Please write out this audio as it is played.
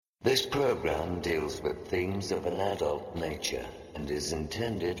This program deals with themes of an adult nature and is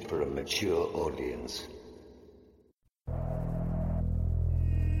intended for a mature audience.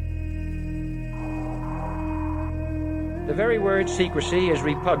 The very word secrecy is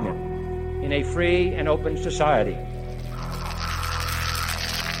repugnant in a free and open society.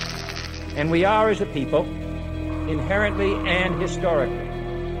 And we are, as a people, inherently and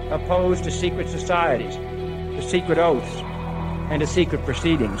historically opposed to secret societies, to secret oaths, and to secret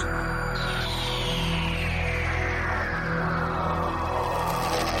proceedings.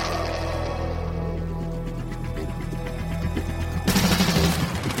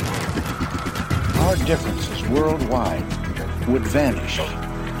 Our differences worldwide would vanish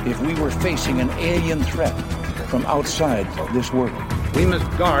if we were facing an alien threat from outside this world. We must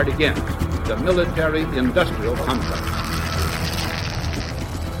guard against the military-industrial complex.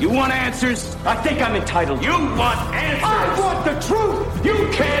 You want answers? I think I'm entitled. You want answers? I want the truth! You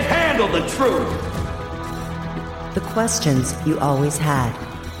can't handle the truth! The questions you always had.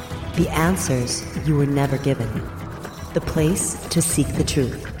 The answers you were never given. The place to seek the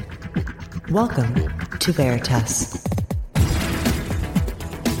truth. Welcome to Veritas.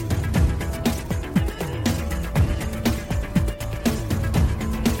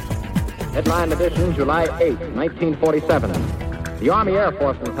 Headline edition, July 8, 1947. The Army Air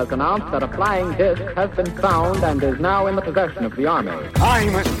Forces has announced that a flying disc has been found and is now in the possession of the Army.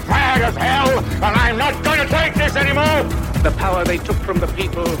 I'm as mad as hell, and I'm not going to take this anymore! The power they took from the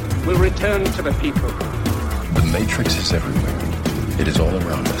people will return to the people. The Matrix is everywhere. It is all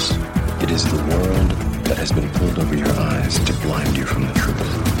around us. It is the world that has been pulled over your eyes to blind you from the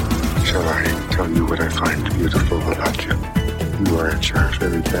truth. Shall I tell you what I find beautiful about you? You are at your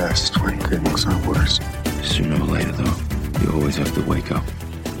very best when things are worse. Sooner or later, though, you always have to wake up.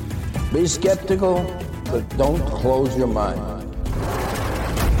 Be skeptical, but don't close your mind.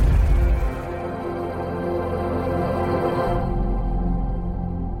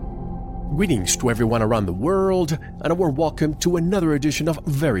 Greetings to everyone around the world, and a warm welcome to another edition of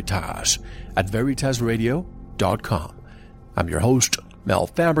Veritas at veritasradio.com. I'm your host, Mel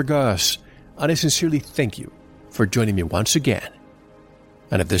Fabregas, and I sincerely thank you for joining me once again.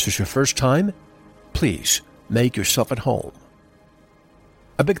 And if this is your first time, please make yourself at home.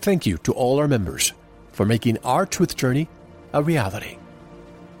 A big thank you to all our members for making our truth journey a reality.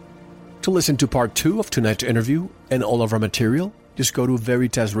 To listen to part 2 of tonight's interview and all of our material, just go to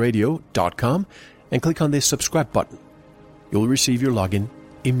veritasradio.com and click on the subscribe button. You'll receive your login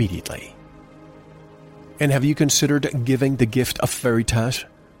immediately. And have you considered giving the gift of Veritas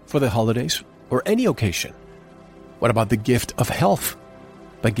for the holidays or any occasion? What about the gift of health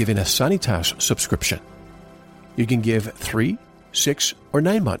by giving a Sanitas subscription? You can give 3, 6, or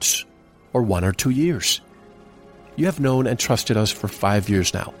 9 months, or 1 or 2 years. You have known and trusted us for 5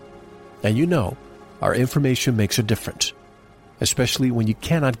 years now, and you know our information makes a difference, especially when you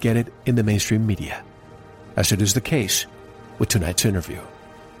cannot get it in the mainstream media, as it is the case with tonight's interview.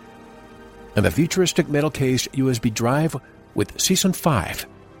 And the futuristic metal case USB drive with Season 5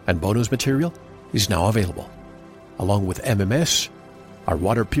 and bonus material is now available, along with MMS, our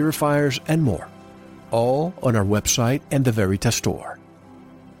water purifiers, and more, all on our website and the Veritas store.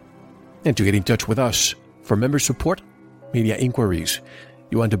 And to get in touch with us for member support, media inquiries,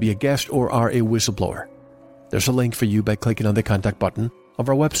 you want to be a guest or are a whistleblower, there's a link for you by clicking on the contact button of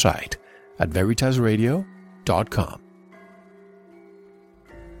our website at veritasradio.com.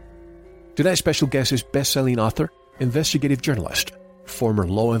 Tonight's special guest is best-selling author, investigative journalist, former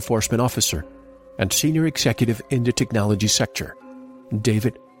law enforcement officer, and senior executive in the technology sector,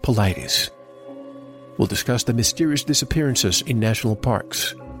 David Paulides. We'll discuss the mysterious disappearances in national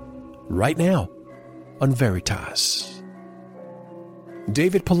parks right now on Veritas.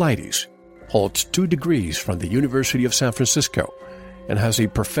 David Paulides holds 2 degrees from the University of San Francisco and has a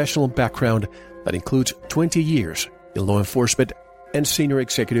professional background that includes 20 years in law enforcement and senior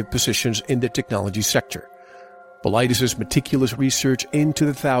executive positions in the technology sector. Paulides' meticulous research into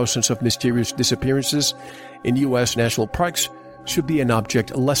the thousands of mysterious disappearances in U.S. national parks should be an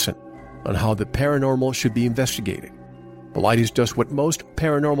object lesson on how the paranormal should be investigated. Paulides does what most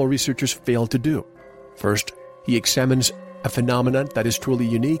paranormal researchers fail to do. First, he examines a phenomenon that is truly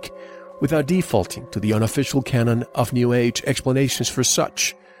unique without defaulting to the unofficial canon of New Age explanations for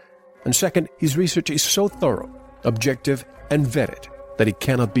such. And second, his research is so thorough, objective, and vetted that it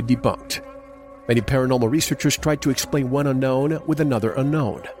cannot be debunked. Many paranormal researchers try to explain one unknown with another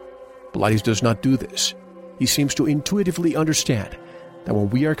unknown. Paulides does not do this. He seems to intuitively understand that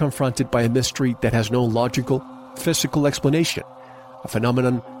when we are confronted by a mystery that has no logical, physical explanation, a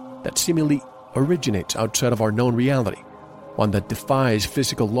phenomenon that seemingly originates outside of our known reality, one that defies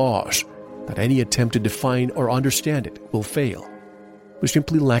physical laws, that any attempt to define or understand it will fail. We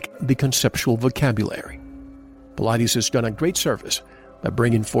simply lack the conceptual vocabulary. Paulides has done a great service by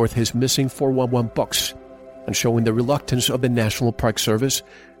bringing forth his Missing 411 books and showing the reluctance of the National Park Service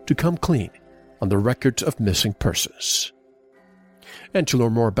to come clean on the records of missing persons. And to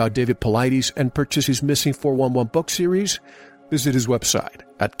learn more about David Paulides and purchase his Missing 411 book series, visit his website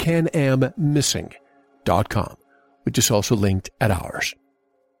at canammissing.com, which is also linked at ours.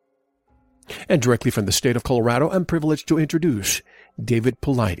 And directly from the state of Colorado, I'm privileged to introduce David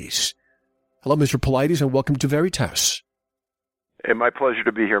Paulides. Hello, Mr. Paulides, and welcome to Veritas. Hey, my pleasure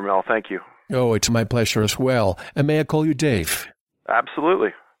to be here, Mel. Thank you. Oh, it's my pleasure as well. And may I call you Dave?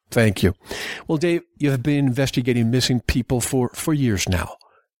 Absolutely. Thank you. Well, Dave, you have been investigating missing people for years now.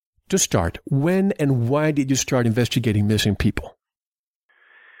 To start, when and why did you start investigating missing people?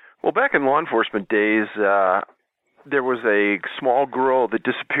 Well, back in law enforcement days, there was a small girl that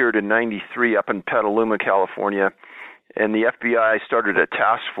disappeared in '93 up in Petaluma, California, and the FBI started a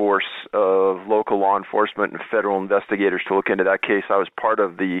task force of local law enforcement and federal investigators to look into that case. I was part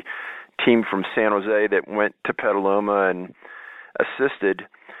of the team from San Jose that went to Petaluma and assisted.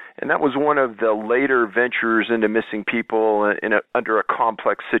 And that was one of the later ventures into missing people under a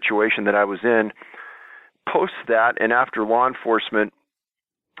complex situation that I was in. Post that, and after law enforcement,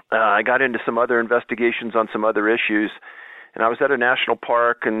 I got into some other investigations on some other issues. And I was at a national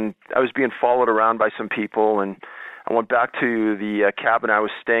park, and I was being followed around by some people. And I went back to the cabin I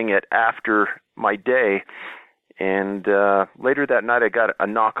was staying at after my day. And later that night, I got a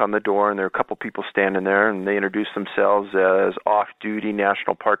knock on the door, and there were a couple people standing there, and they introduced themselves as off-duty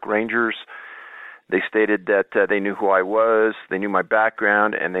National Park Rangers. They stated that they knew who I was, they knew my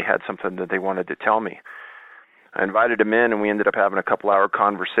background, and they had something that they wanted to tell me. I invited them in, and we ended up having a couple-hour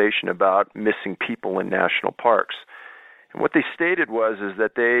conversation about missing people in national parks. And what they stated was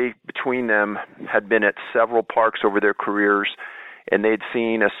that they, between them, had been at several parks over their careers, and they'd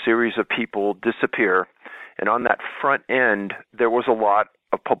seen a series of people disappear. And on that front end, there was a lot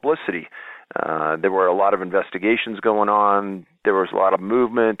of publicity. There were a lot of investigations going on. There was a lot of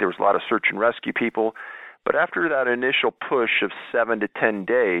movement. There was a lot of search and rescue people. But after that initial push of 7 to 10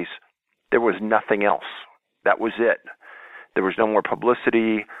 days, there was nothing else. That was it. There was no more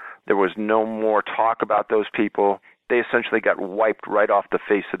publicity. There was no more talk about those people. They essentially got wiped right off the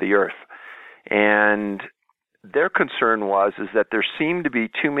face of the earth. And their concern was that there seemed to be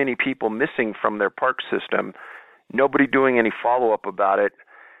too many people missing from their park system, nobody doing any follow-up about it,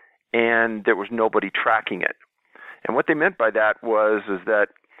 and there was nobody tracking it. And what they meant by that was that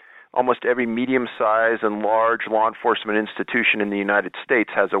almost every medium-sized and large law enforcement institution in the United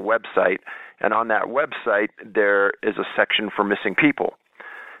States has a website, and on that website there is a section for missing people.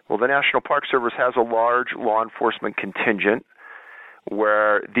 Well, the National Park Service has a large law enforcement contingent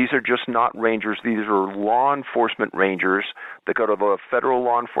where these are just not rangers. These are law enforcement rangers that go to the Federal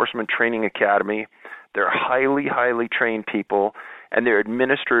Law Enforcement Training Academy. They're highly, highly trained people, and they're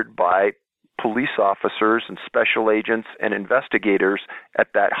administered by police officers and special agents and investigators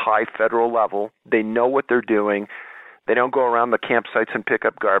at that high federal level. They know what they're doing. They don't go around the campsites and pick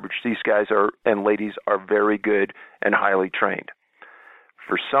up garbage. These guys and ladies are very good and highly trained.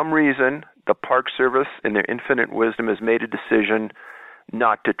 For some reason, the Park Service, in their infinite wisdom, has made a decision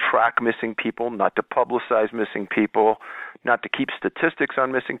not to track missing people, not to publicize missing people, not to keep statistics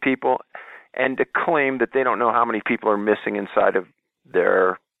on missing people, and to claim that they don't know how many people are missing inside of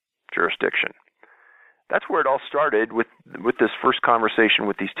their jurisdiction. That's where it all started with this first conversation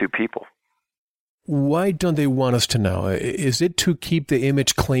with these two people. Why don't they want us to know? Is it to keep the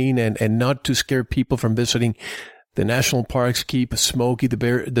image clean and not to scare people from visiting the national parks, keep Smokey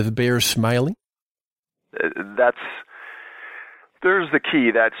the bear smiling? There's the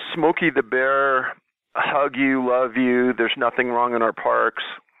key. That Smokey the bear, hug you, love you, there's nothing wrong in our parks.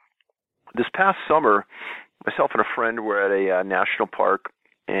 This past summer, myself and a friend were at a national park,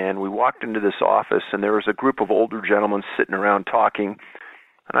 and we walked into this office, and there was a group of older gentlemen sitting around talking,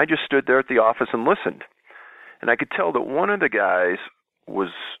 and I just stood there at the office and listened. And I could tell that one of the guys was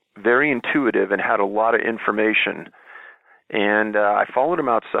very intuitive and had a lot of information. And I followed him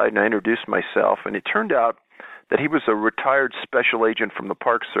outside, and I introduced myself, and it turned out that he was a retired special agent from the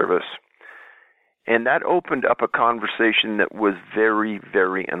Park Service. And that opened up a conversation that was very,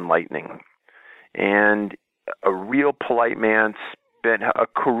 very enlightening. And a real polite man, spent a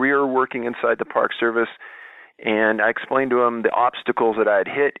career working inside the Park Service, and I explained to him the obstacles that I had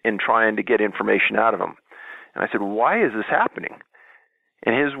hit in trying to get information out of him. And I said, why is this happening?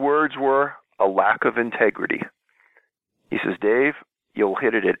 And his words were, a lack of integrity. He says, Dave, you'll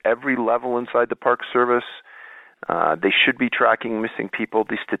hit it at every level inside the Park Service. They should be tracking missing people.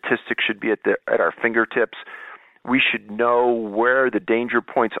 These statistics should be at our fingertips. We should know where the danger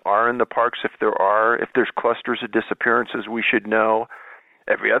points are in the parks if there's clusters of disappearances, we should know.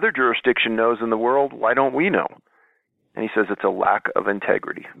 Every other jurisdiction knows in the world. Why don't we know? And he says it's a lack of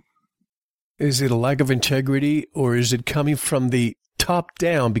integrity. Is it a lack of integrity, or is it coming from the top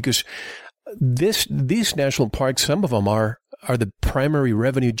down? Because these national parks, some of them are the primary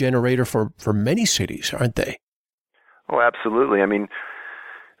revenue generator for many cities, aren't they? Oh, absolutely. I mean,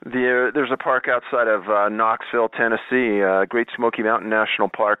 there's a park outside of Knoxville, Tennessee, Great Smoky Mountain National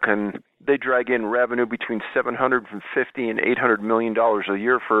Park, and they drag in revenue between $750 and $800 million a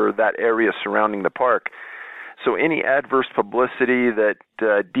year for that area surrounding the park. So any adverse publicity that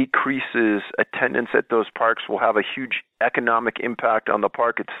decreases attendance at those parks will have a huge economic impact on the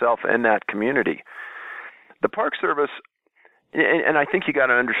park itself and that community. The Park Service, and I think you got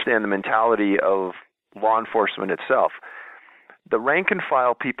to understand the mentality of law enforcement itself. The rank and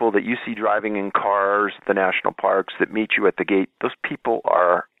file people that you see driving in cars, the national parks that meet you at the gate, those people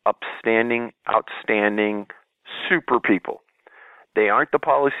are upstanding, outstanding, super people. They aren't the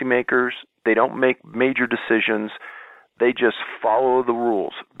policymakers. They don't make major decisions. They just follow the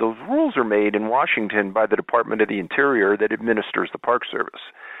rules. Those rules are made in Washington by the Department of the Interior that administers the Park Service.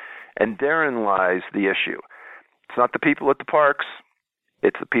 And therein lies the issue. It's not the people at the parks.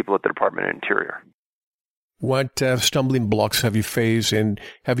 It's the people at the Department of the Interior. What stumbling blocks have you faced, and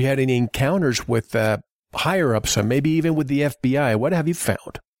have you had any encounters with higher-ups, or maybe even with the FBI? What have you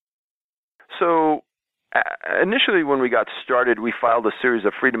found? So initially when we got started, we filed a series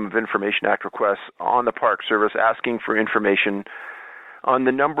of Freedom of Information Act requests on the Park Service asking for information on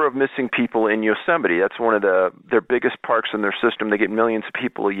the number of missing people in Yosemite. That's one of their biggest parks in their system. They get millions of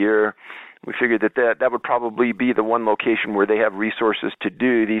people a year. We figured that would probably be the one location where they have resources to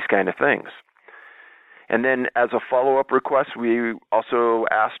do these kind of things. And then as a follow-up request, we also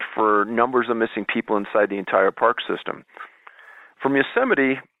asked for numbers of missing people inside the entire park system. From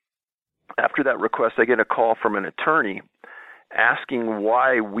Yosemite, after that request, I get a call from an attorney asking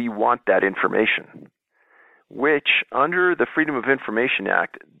why we want that information, which under the Freedom of Information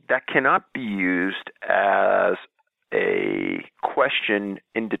Act, that cannot be used as a question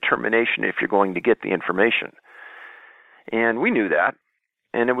in determination if you're going to get the information. And we knew that.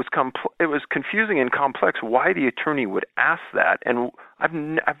 And it was confusing and complex why the attorney would ask that. And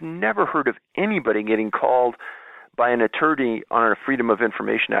I've never heard of anybody getting called by an attorney on a Freedom of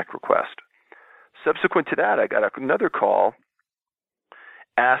Information Act request. Subsequent to that, I got another call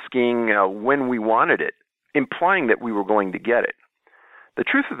asking when we wanted it, implying that we were going to get it. The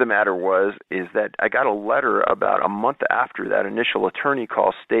truth of the matter is that I got a letter about a month after that initial attorney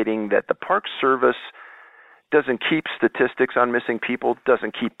call stating that the Park Service doesn't keep statistics on missing people,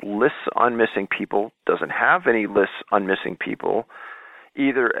 doesn't keep lists on missing people, doesn't have any lists on missing people,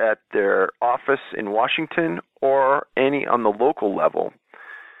 either at their office in Washington or any on the local level.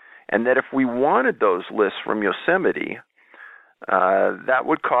 And that if we wanted those lists from Yosemite, that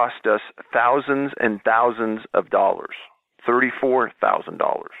would cost us thousands and thousands of dollars, $34,000.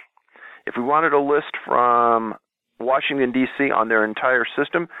 If we wanted a list from Washington, D.C. on their entire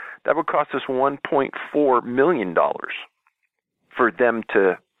system, that would cost us $1.4 million for them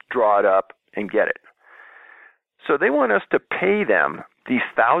to draw it up and get it. So they want us to pay them these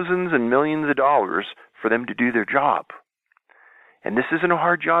thousands and millions of dollars for them to do their job. And this isn't a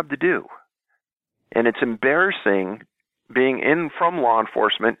hard job to do. And it's embarrassing being in from law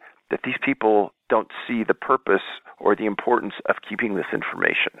enforcement that these people don't see the purpose or the importance of keeping this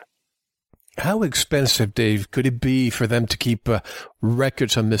information. How expensive, Dave, could it be for them to keep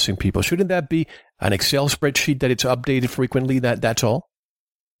records on missing people? Shouldn't that be an Excel spreadsheet that it's updated frequently? That's all?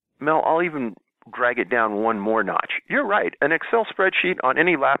 Mel, I'll even drag it down one more notch. You're right. An Excel spreadsheet on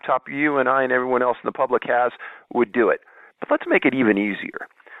any laptop you and I and everyone else in the public has would do it. But let's make it even easier.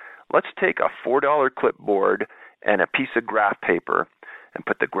 Let's take a $4 clipboard and a piece of graph paper and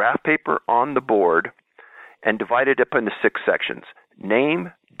put the graph paper on the board and divide it up into 6 sections.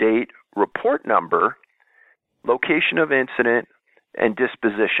 Name, date, report number, location of incident, and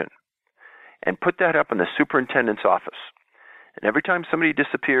disposition. And put that up in the superintendent's office. And every time somebody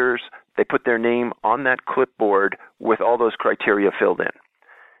disappears, they put their name on that clipboard with all those criteria filled in.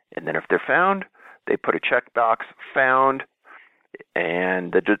 And then if they're found, they put a checkbox, found,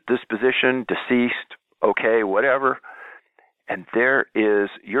 and the disposition, deceased, okay, whatever. And there is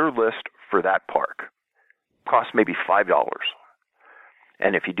your list for that park. Costs maybe $5.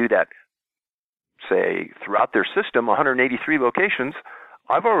 And if you do that, say, throughout their system, 183 locations,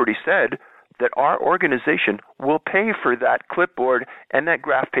 I've already said that our organization will pay for that clipboard and that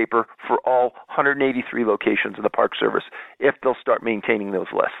graph paper for all 183 locations of the Park Service if they'll start maintaining those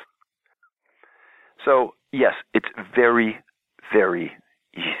lists. So, yes, it's very, very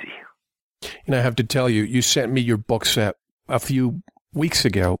easy. And I have to tell you, you sent me your book set a few weeks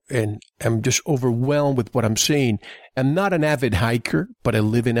ago, and I'm just overwhelmed with what I'm seeing. I'm not an avid hiker, but I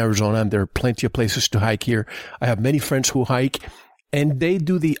live in Arizona, and there are plenty of places to hike here. I have many friends who hike, and they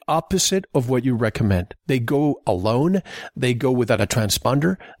do the opposite of what you recommend. They go alone. They go without a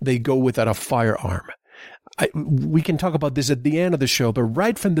transponder. They go without a firearm. We can talk about this at the end of the show, but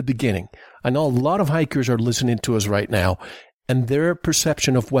right from the beginning, I know a lot of hikers are listening to us right now, and their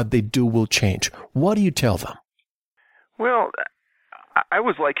perception of what they do will change. What do you tell them? Well, I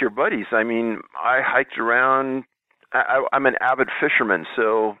was like your buddies. I mean, I hiked around. I'm an avid fisherman,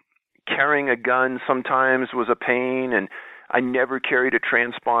 so carrying a gun sometimes was a pain, and I never carried a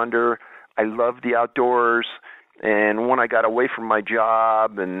transponder. I loved the outdoors, and when I got away from my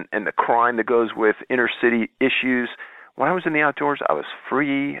job and the crime that goes with inner city issues, when I was in the outdoors, I was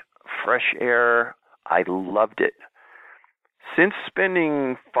free, fresh air. I loved it. Since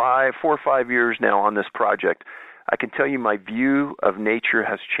spending 4 or 5 years now on this project, I can tell you my view of nature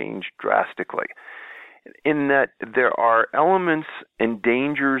has changed drastically, in that there are elements and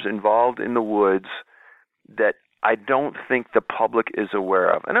dangers involved in the woods that I don't think the public is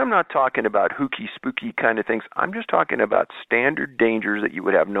aware of. And I'm not talking about hooky, spooky kind of things. I'm just talking about standard dangers that you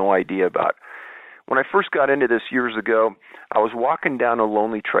would have no idea about. When I first got into this years ago, I was walking down a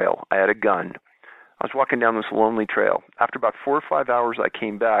lonely trail. I had a gun. I was walking down this lonely trail. After about 4 or 5 hours, I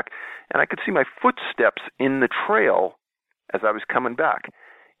came back, and I could see my footsteps in the trail as I was coming back.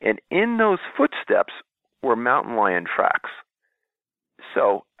 And in those footsteps were mountain lion tracks.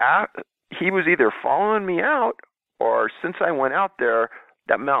 So he was either following me out, or since I went out there,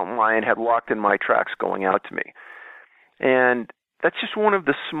 that mountain lion had walked in my tracks going out to me. And that's just one of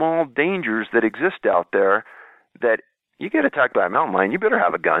the small dangers that exist out there, that you get attacked by a mountain lion, you better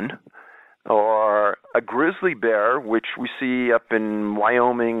have a gun. Or a grizzly bear, which we see up in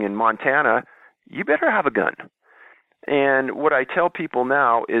Wyoming and Montana, you better have a gun. And what I tell people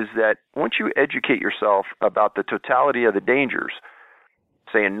now is that once you educate yourself about the totality of the dangers,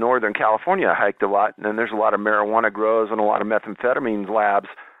 say in Northern California, I hiked a lot, and then there's a lot of marijuana grows and a lot of methamphetamine labs.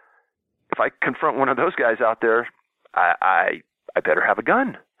 If I confront one of those guys out there, I better have a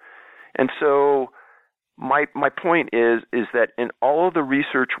gun. And so my point is that in all of the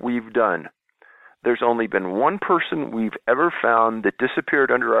research we've done, there's only been one person we've ever found that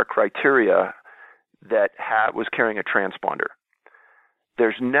disappeared under our criteria that was carrying a transponder.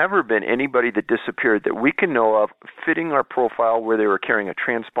 There's never been anybody that disappeared that we can know of fitting our profile where they were carrying a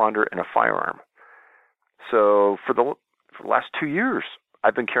transponder and a firearm. So for the last 2 years,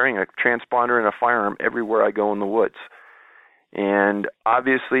 I've been carrying a transponder and a firearm everywhere I go in the woods. And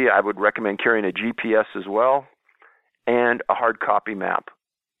obviously, I would recommend carrying a GPS as well, and a hard copy map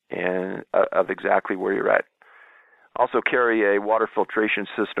of exactly where you're at. Also carry a water filtration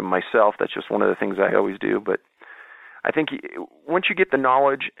system myself. That's just one of the things I always do. But I think once you get the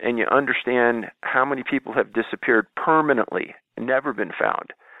knowledge and you understand how many people have disappeared permanently, never been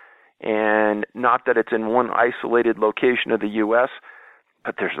found, and not that it's in one isolated location of the U.S.,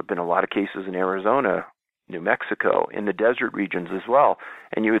 but there's been a lot of cases in Arizona, New Mexico, in the desert regions as well.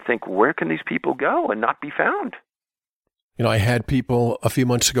 And you would think, where can these people go and not be found? You know, I had people a few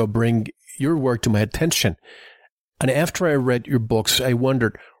months ago bring your work to my attention. And after I read your books, I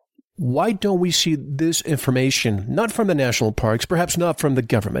wondered, why don't we see this information, not from the national parks, perhaps not from the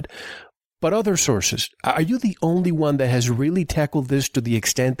government, but other sources? Are you the only one that has really tackled this to the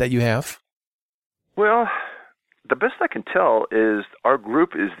extent that you have? Well, the best I can tell is our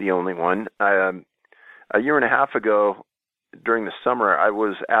group is the only one. A year and a half ago, during the summer, I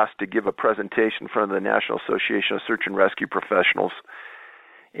was asked to give a presentation in front of the National Association of Search and Rescue Professionals.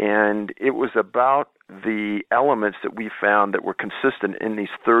 And it was about the elements that we found that were consistent in these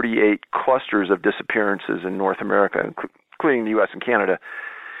 38 clusters of disappearances in North America, including the U.S. and Canada.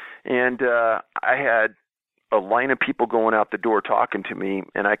 And I had a line of people going out the door talking to me,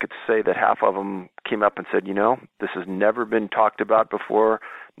 and I could say that half of them came up and said, you know, this has never been talked about before.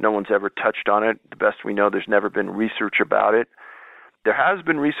 No one's ever touched on it. The best we know, there's never been research about it. There has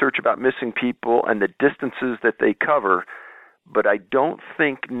been research about missing people and the distances that they cover, but I don't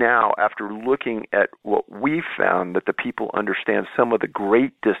think now, after looking at what we've found, that the people understand some of the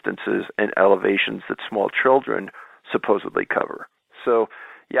great distances and elevations that small children supposedly cover. So,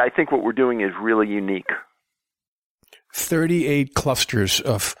 yeah, I think what we're doing is really unique. 38 clusters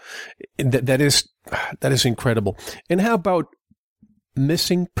of that is incredible. And how about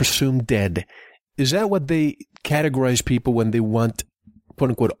missing, presumed dead. Is that what they categorize people when they want,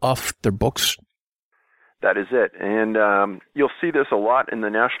 quote-unquote, off their books? That is it. And you'll see this a lot in the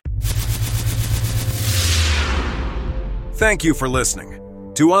national... Thank you for listening.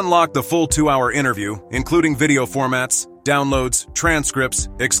 To unlock the full 2-hour interview, including video formats, downloads, transcripts,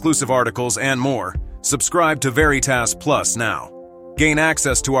 exclusive articles, and more, subscribe to Veritas Plus now. Gain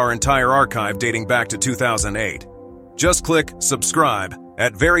access to our entire archive dating back to 2008. Just click subscribe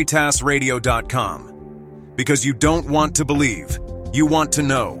at veritasradio.com. Because you don't want to believe, you want to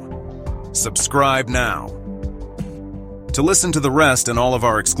know. Subscribe now. To listen to the rest and all of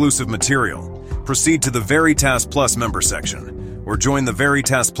our exclusive material, proceed to the Veritas Plus member section or join the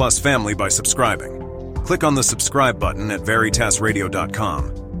Veritas Plus family by subscribing. Click on the subscribe button at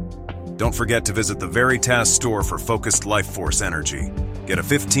veritasradio.com. Don't forget to visit the Veritas store for focused life force energy. Get a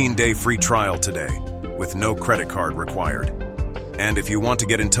 15-day free trial today with no credit card required. And if you want to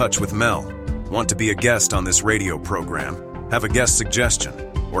get in touch with Mel, want to be a guest on this radio program, have a guest suggestion,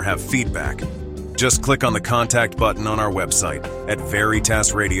 or have feedback, just click on the contact button on our website at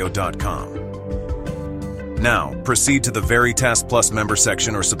veritasradio.com. Now, proceed to the Veritas Plus member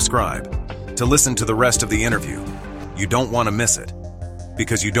section or subscribe to listen to the rest of the interview. You don't want to miss it.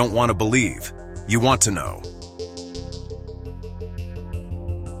 Because you don't want to believe, you want to know.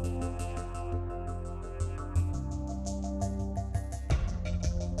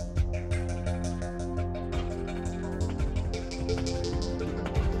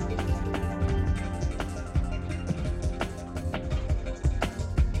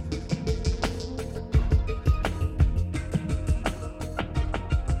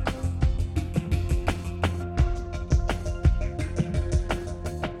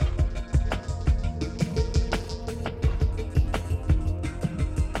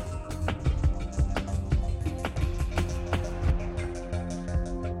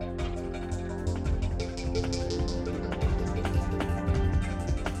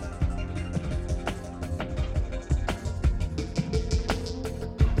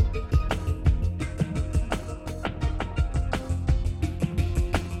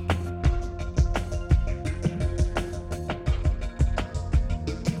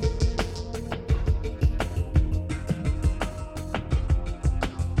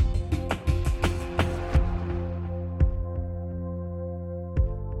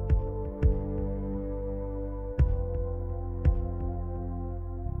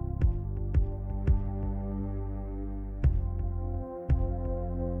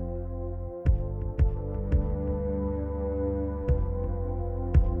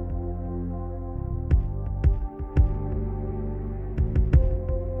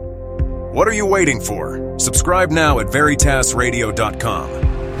 What are you waiting for? Subscribe now at veritasradio.com.